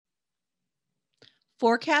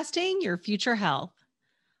Forecasting Your Future Health.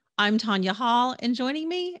 I'm Tanya Hall, and joining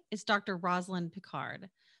me is Dr. Rosalind Picard,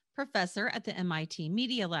 professor at the MIT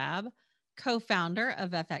Media Lab, co-founder of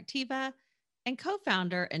Effectiva, and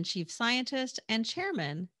co-founder and chief scientist and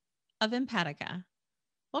chairman of Empatica.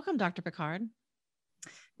 Welcome, Dr. Picard.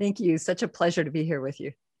 Thank you. Such a pleasure to be here with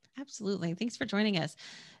you. Absolutely. Thanks for joining us.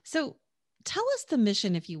 So tell us the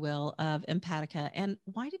mission, if you will, of Empatica, and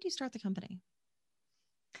why did you start the company?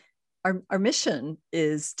 Our mission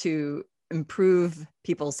is to improve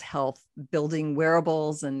people's health, building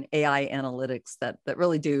wearables and AI analytics that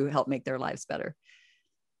really do help make their lives better.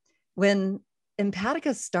 When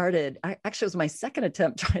Empatica started, actually it was my second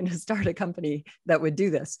attempt trying to start a company that would do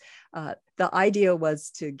this. The idea was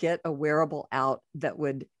to get a wearable out that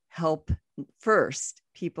would help first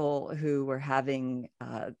people who were having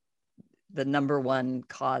the number one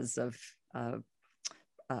cause of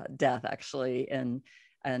death, actually, in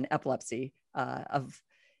epilepsy,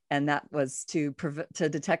 and that was to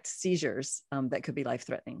detect seizures that could be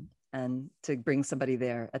life-threatening and to bring somebody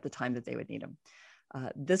there at the time that they would need them.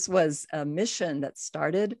 This was a mission that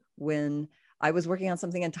started when I was working on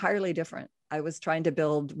something entirely different. I was trying to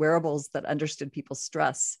build wearables that understood people's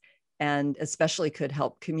stress and especially could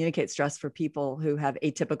help communicate stress for people who have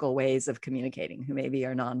atypical ways of communicating, who maybe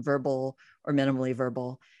are nonverbal or minimally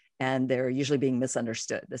verbal, and they're usually being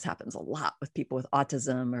misunderstood. This happens a lot with people with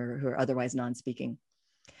autism or who are otherwise non-speaking.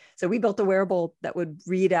 So we built a wearable that would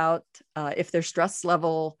read out if their stress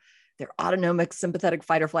level, their autonomic sympathetic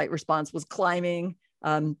fight or flight response was climbing,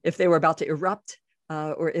 if they were about to erupt,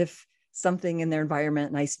 or if something in their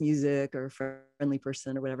environment, nice music or friendly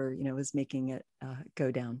person or whatever, was making it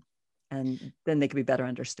go down. And then they could be better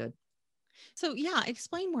understood. So yeah,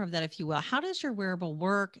 explain more of that, if you will. How does your wearable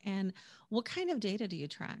work and what kind of data do you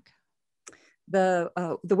track?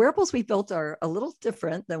 The wearables we built are a little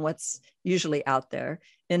different than what's usually out there.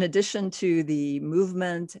 In addition to the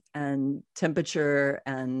movement and temperature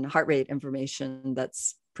and heart rate information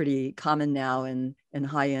that's pretty common now in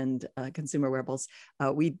high-end consumer wearables,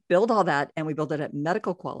 we build all that and we build it at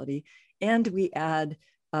medical quality, and we add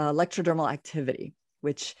electrodermal activity,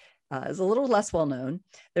 which is a little less well known.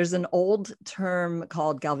 There's an old term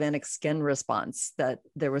called galvanic skin response that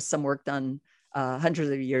there was some work done hundreds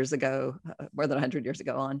of years ago, more than 100 years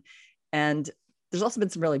ago on. And there's also been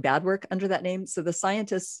some really bad work under that name. So the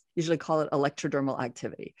scientists usually call it electrodermal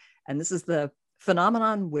activity. And this is the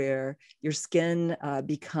phenomenon where your skin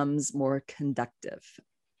becomes more conductive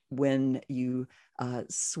when you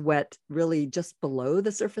sweat really just below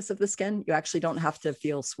the surface of the skin. You actually don't have to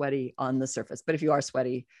feel sweaty on the surface, but if you are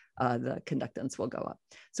sweaty, the conductance will go up.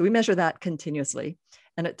 So we measure that continuously.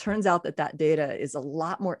 And it turns out that that data is a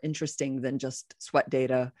lot more interesting than just sweat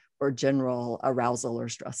data or general arousal or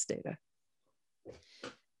stress data.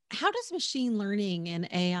 How does machine learning and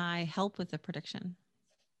AI help with the prediction?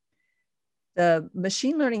 The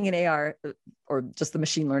machine learning and AR, or just the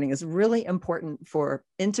machine learning, is really important for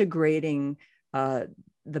integrating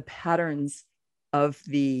the patterns of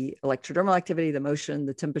the electrodermal activity, the motion,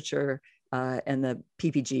 the temperature, and the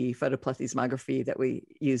PPG, photoplethysmography, that we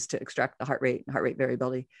use to extract the heart rate and heart rate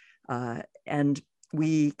variability. And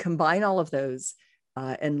we combine all of those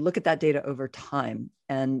and look at that data over time.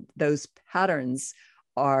 And those patterns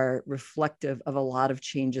are reflective of a lot of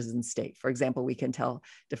changes in state. For example, we can tell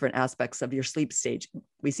different aspects of your sleep stage.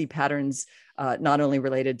 We see patterns not only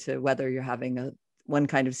related to whether you're having one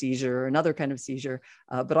kind of seizure or another kind of seizure,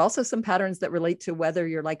 but also some patterns that relate to whether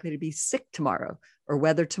you're likely to be sick tomorrow, or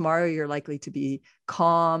whether tomorrow you're likely to be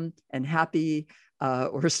calm and happy,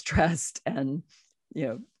 or stressed and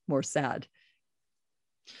more sad.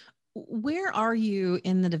 Where are you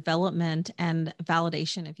in the development and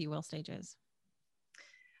validation, if you will, stages?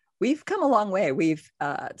 We've come a long way.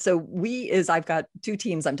 I've got two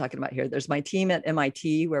teams I'm talking about here. There's my team at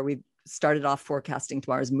MIT, where we started off forecasting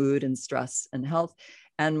tomorrow's mood and stress and health,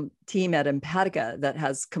 and team at Empatica that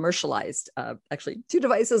has commercialized actually two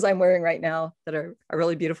devices I'm wearing right now that are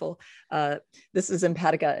really beautiful. This is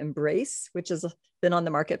Empatica Embrace, which has been on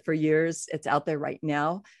the market for years. It's out there right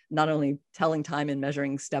now, not only telling time and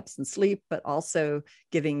measuring steps and sleep, but also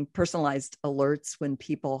giving personalized alerts when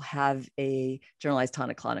people have a generalized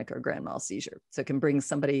tonic-clonic or grand mal seizure. So it can bring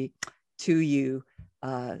somebody to you,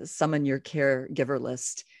 summon your caregiver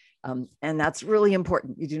list. And that's really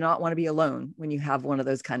important. You do not want to be alone when you have one of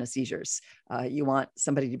those kind of seizures. You want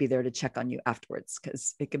somebody to be there to check on you afterwards,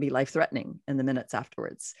 because it can be life-threatening in the minutes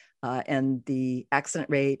afterwards. And the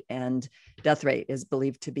accident rate and death rate is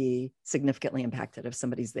believed to be significantly impacted if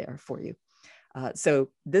somebody's there for you. So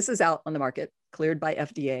this is out on the market, cleared by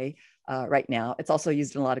FDA right now. It's also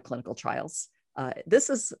used in a lot of clinical trials. This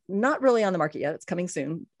is not really on the market yet. It's coming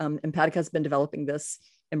soon. Empatica has been developing this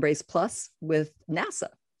Embrace Plus with NASA,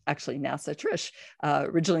 actually NASA Trish,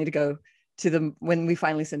 originally to go to when we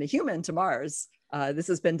finally send a human to Mars. This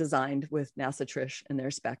has been designed with NASA Trish and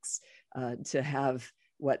their specs to have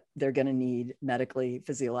what they're going to need medically,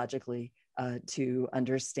 physiologically, to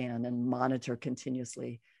understand and monitor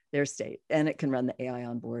continuously their state. And it can run the AI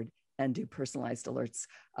on board and do personalized alerts.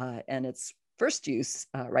 And its first use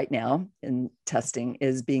right now in testing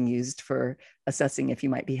is being used for assessing if you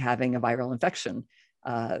might be having a viral infection,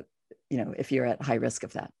 if you're at high risk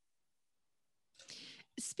of that.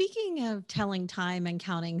 Speaking of telling time and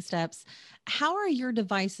counting steps, how are your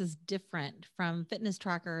devices different from fitness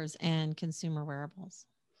trackers and consumer wearables?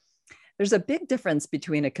 There's a big difference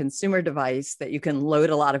between a consumer device that you can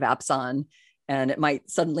load a lot of apps on, and it might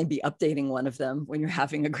suddenly be updating one of them when you're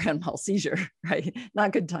having a grand mal seizure, right?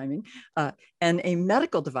 Not good timing. And a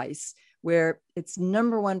medical device where its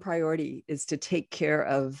number one priority is to take care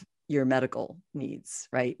of your medical needs,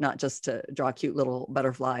 right? Not just to draw cute little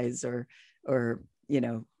butterflies or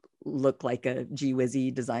look like a gee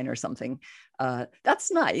whizzy design or something.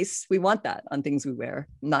 That's nice. We want that on things we wear.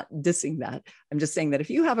 I'm not dissing that. I'm just saying that if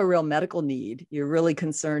you have a real medical need, you're really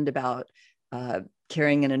concerned about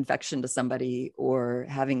carrying an infection to somebody or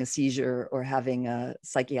having a seizure or having a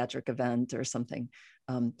psychiatric event or something,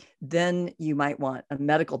 then you might want a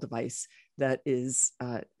medical device that is,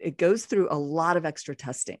 it goes through a lot of extra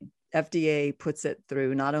testing. FDA puts it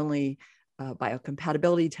through not only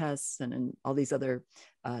biocompatibility tests and all these other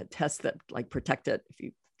tests that like protect it if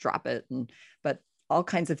you drop it, but all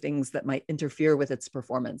kinds of things that might interfere with its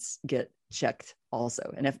performance get checked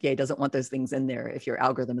also. And FDA doesn't want those things in there if your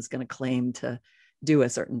algorithm is going to claim to do a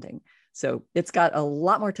certain thing. So it's got a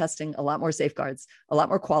lot more testing, a lot more safeguards, a lot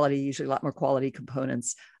more quality, usually a lot more quality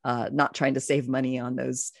components, not trying to save money on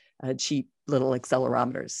those cheap little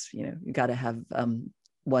accelerometers. You got to have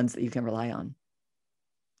ones that you can rely on.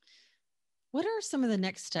 What are some of the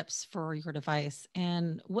next steps for your device,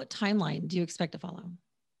 and what timeline do you expect to follow?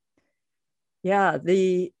 Yeah, at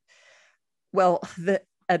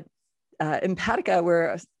Empatica,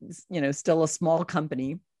 we're still a small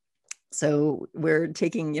company, so we're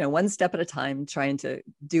taking one step at a time, trying to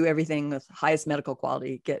do everything with highest medical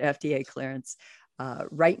quality, get FDA clearance.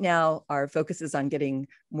 Right now, our focus is on getting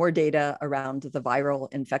more data around the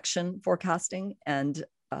viral infection forecasting and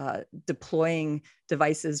deploying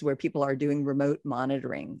devices where people are doing remote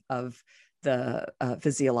monitoring of the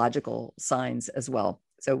physiological signs as well.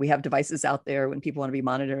 So we have devices out there when people want to be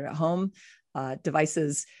monitored at home,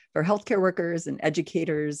 devices for healthcare workers and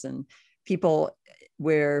educators and people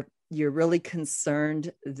where you're really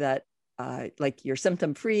concerned that like you're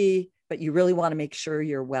symptom free, but you really want to make sure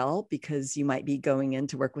you're well because you might be going in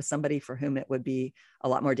to work with somebody for whom it would be a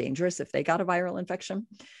lot more dangerous if they got a viral infection.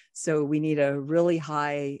 So we need a really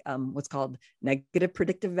high, what's called negative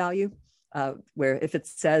predictive value, where if it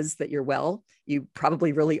says that you're well, you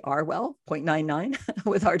probably really are well, 0.99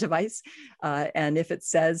 with our device. And if it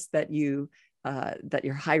says that you're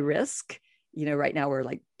high risk, right now we're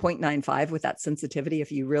like 0.95 with that sensitivity.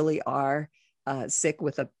 If you really are sick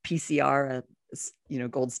with a PCR,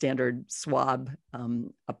 gold standard swab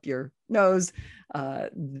up your nose.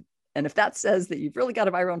 And if that says that you've really got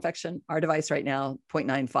a viral infection, our device right now,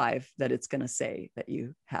 0.95, that it's going to say that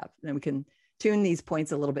you have. Then we can tune these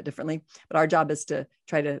points a little bit differently, but our job is to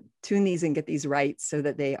try to tune these and get these right so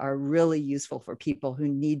that they are really useful for people who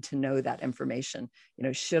need to know that information.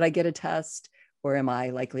 Should I get a test or am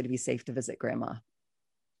I likely to be safe to visit grandma?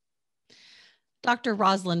 Dr.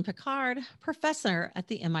 Rosalind Picard, professor at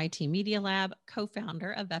the MIT Media Lab,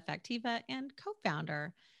 co-founder of Effectiva, and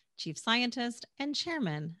co-founder, chief scientist, and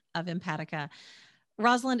chairman of Empatica.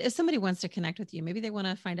 Rosalind, if somebody wants to connect with you, maybe they want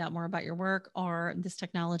to find out more about your work or this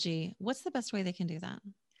technology, what's the best way they can do that?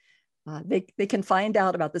 They can find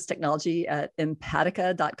out about this technology at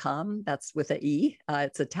empatica.com. That's with an E.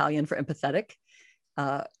 It's Italian for empathetic.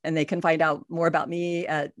 And they can find out more about me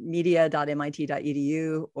at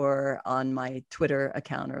media.mit.edu or on my Twitter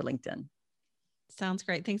account or LinkedIn. Sounds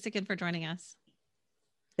great. Thanks again for joining us.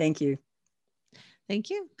 Thank you. Thank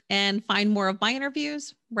you. And find more of my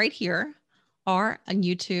interviews right here or on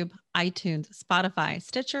YouTube, iTunes, Spotify,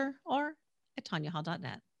 Stitcher, or at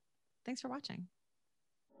tanyahall.net. Thanks for watching.